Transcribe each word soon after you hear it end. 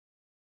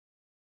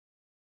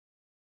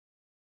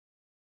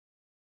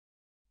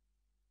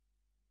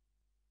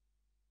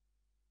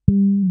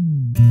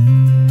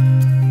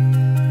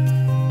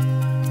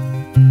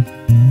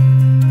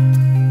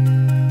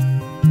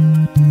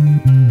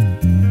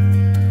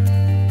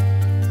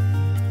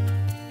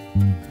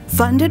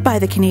Funded by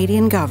the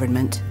Canadian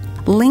government,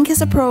 LINK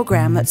is a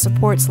program that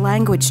supports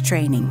language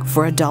training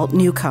for adult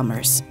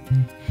newcomers.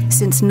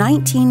 Since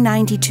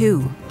 1992,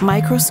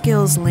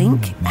 MicroSkills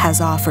LINK has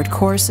offered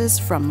courses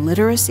from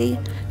literacy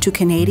to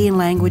Canadian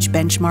Language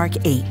Benchmark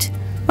 8,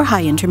 or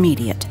High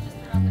Intermediate.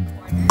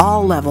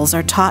 All levels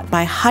are taught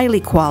by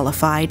highly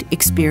qualified,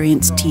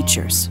 experienced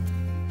teachers.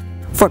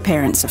 For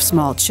parents of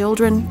small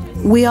children,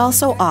 we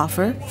also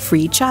offer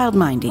free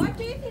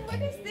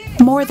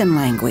childminding. More than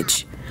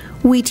language,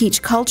 we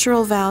teach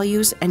cultural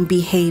values and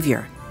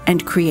behavior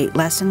and create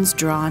lessons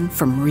drawn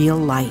from real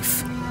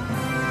life.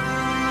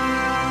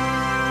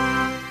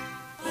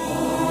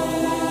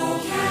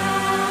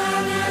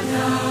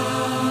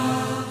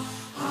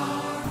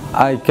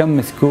 I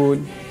come school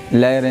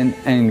learn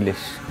English.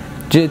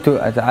 جئت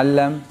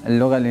أتعلم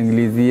اللغة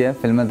الإنجليزية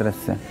في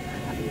المدرسة.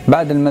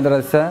 بعد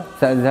المدرسة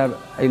سأذهب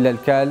إلى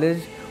الكالج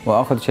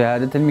وأخذ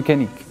شهادة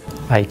الميكانيك.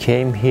 I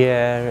came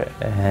here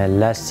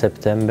last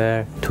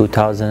September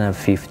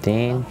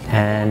 2015,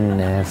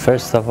 and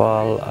first of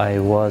all I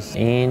was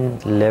in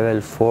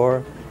level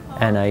 4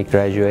 and I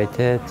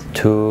graduated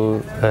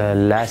to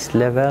last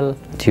level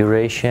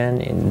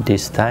duration in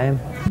this time.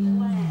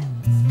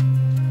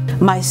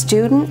 My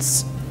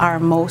students are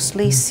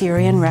mostly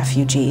Syrian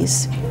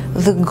refugees.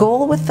 The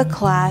goal with the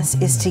class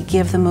is to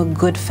give them a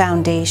good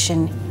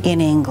foundation in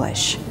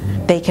English.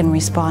 They can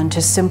respond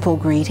to simple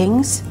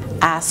greetings,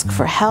 ask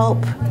for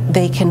help,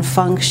 they can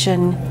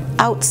function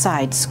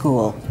outside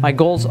school. My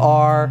goals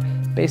are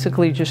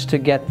basically just to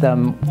get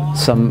them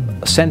some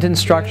sentence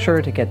structure,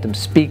 to get them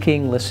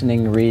speaking,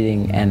 listening,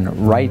 reading, and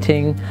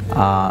writing,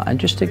 and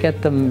just to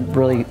get them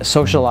really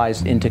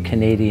socialized into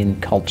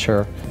Canadian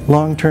culture.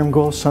 Long-term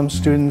goals, some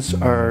students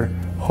are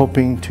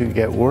hoping to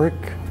get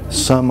work,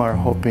 some are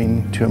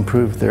hoping to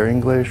improve their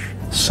English,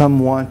 some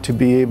want to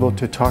be able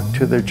to talk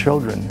to their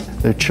children.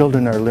 Their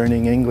children are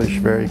learning English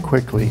very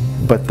quickly,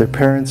 but their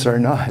parents are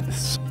not.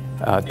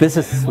 This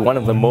is one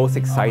of the most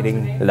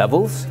exciting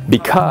levels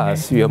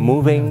because we are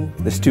moving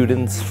the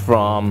students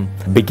from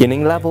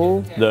beginning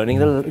level, learning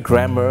the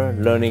grammar,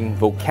 learning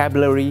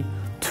vocabulary,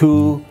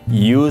 to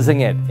using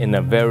it in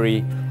a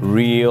very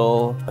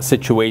real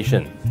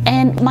situation.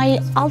 And my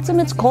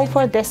ultimate goal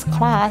for this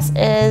class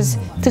is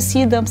to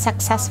see them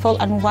successful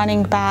and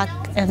running back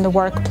in the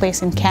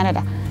workplace in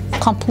Canada.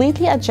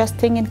 Completely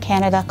adjusting in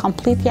Canada,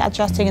 completely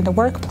adjusting in the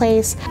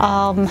workplace,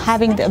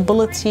 having the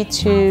ability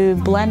to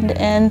blend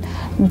in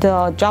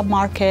the job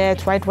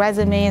market, write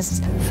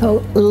resumes.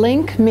 So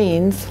LINK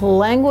means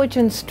Language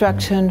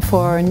Instruction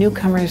for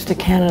Newcomers to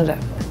Canada.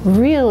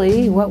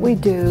 Really what we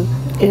do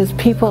is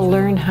people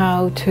learn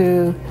how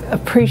to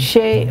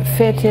appreciate,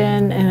 fit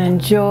in, and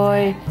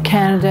enjoy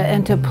Canada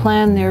and to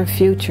plan their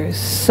futures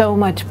so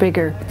much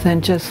bigger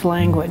than just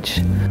language.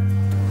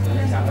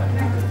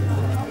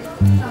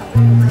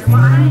 Well,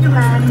 I need to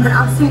run, but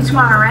I'll see you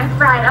tomorrow, right?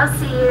 Right, I'll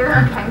see you.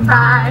 Okay,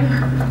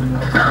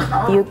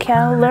 bye. You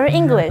can learn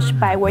English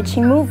by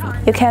watching movies.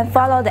 You can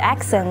follow the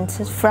accent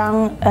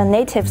from a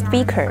native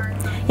speaker.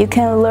 You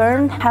can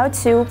learn how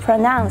to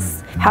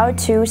pronounce, how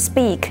to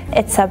speak.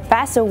 It's a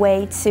better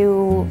way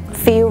to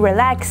feel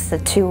relaxed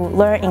to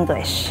learn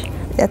English.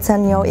 It's a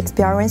new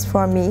experience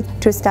for me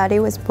to study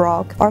with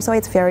Brock. Also,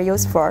 it's very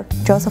useful.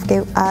 Joseph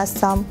gave us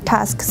some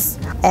tasks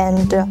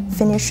and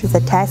finish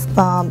the task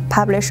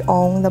published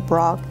on the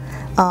blog.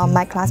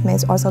 My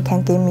classmates also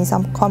can give me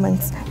some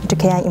comments to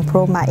can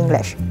improve my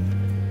English.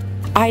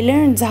 I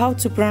learned how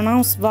to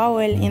pronounce vowel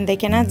in the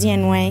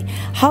Canadian way,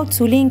 how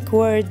to link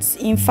words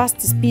in fast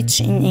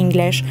speech in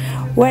English,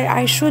 where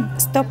I should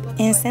stop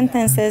in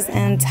sentences,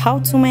 and how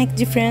to make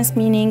different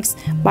meanings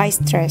by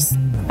stress.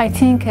 I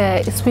think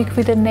speak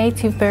with a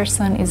native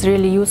person is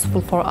really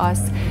useful for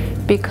us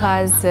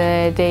because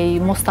they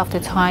most of the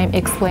time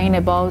explain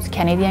about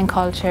Canadian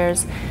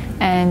cultures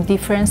and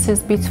differences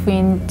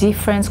between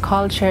different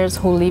cultures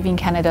who live in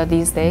Canada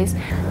these days.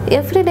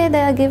 Every day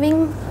they are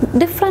giving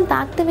different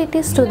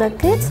activities to the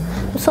kids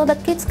so the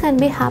kids can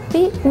be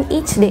happy in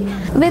each day.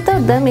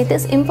 Without them it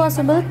is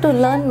impossible to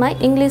learn my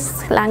English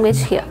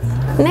language here.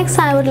 Next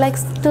I would like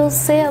to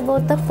say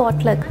about the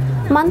potluck.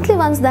 Monthly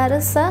once there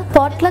is a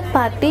potluck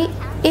party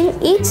in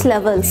each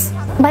levels.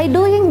 By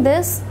doing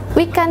this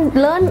we can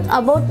learn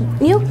about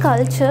new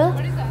culture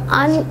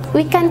and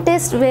we can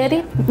taste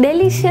very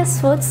delicious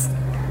foods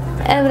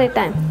every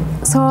time.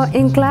 So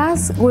in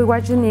class we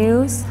watch the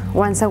news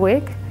once a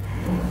week,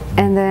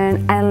 and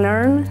then I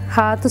learn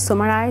how to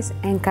summarize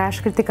and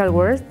catch critical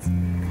words.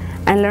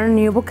 I learn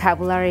new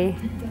vocabulary.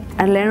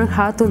 I learn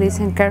how to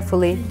listen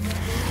carefully,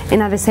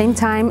 and at the same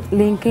time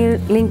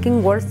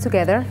linking words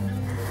together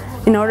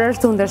in order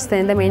to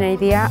understand the main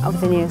idea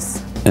of the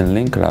news. In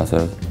LINK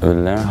classes, we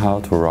learn how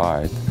to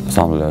write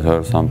some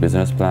letters, some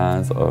business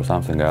plans or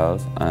something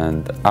else,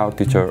 and our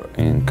teacher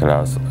in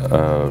class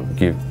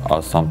give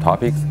us some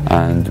topics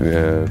and we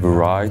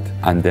write,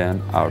 and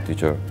then our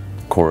teacher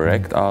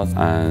correct us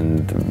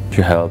and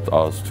she helped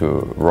us to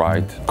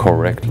write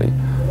correctly.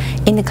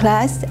 In the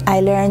class,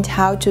 I learned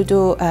how to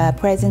do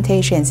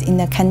presentations in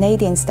the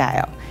Canadian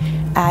style.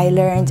 I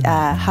learned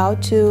how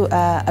to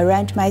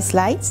arrange my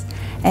slides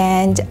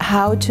and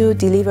how to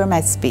deliver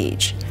my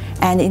speech.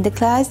 And in the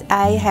class,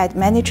 I had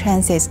many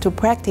chances to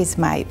practice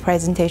my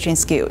presentation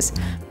skills.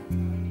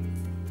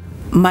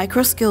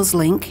 Microskills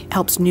Link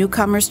helps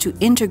newcomers to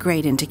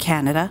integrate into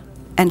Canada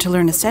and to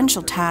learn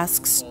essential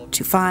tasks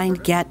to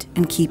find, get,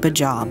 and keep a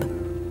job.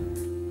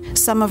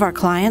 Some of our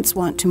clients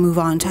want to move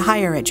on to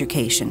higher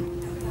education.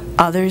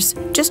 Others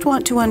just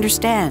want to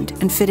understand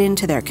and fit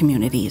into their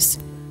communities.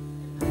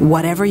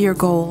 Whatever your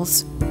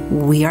goals,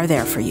 we are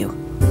there for you.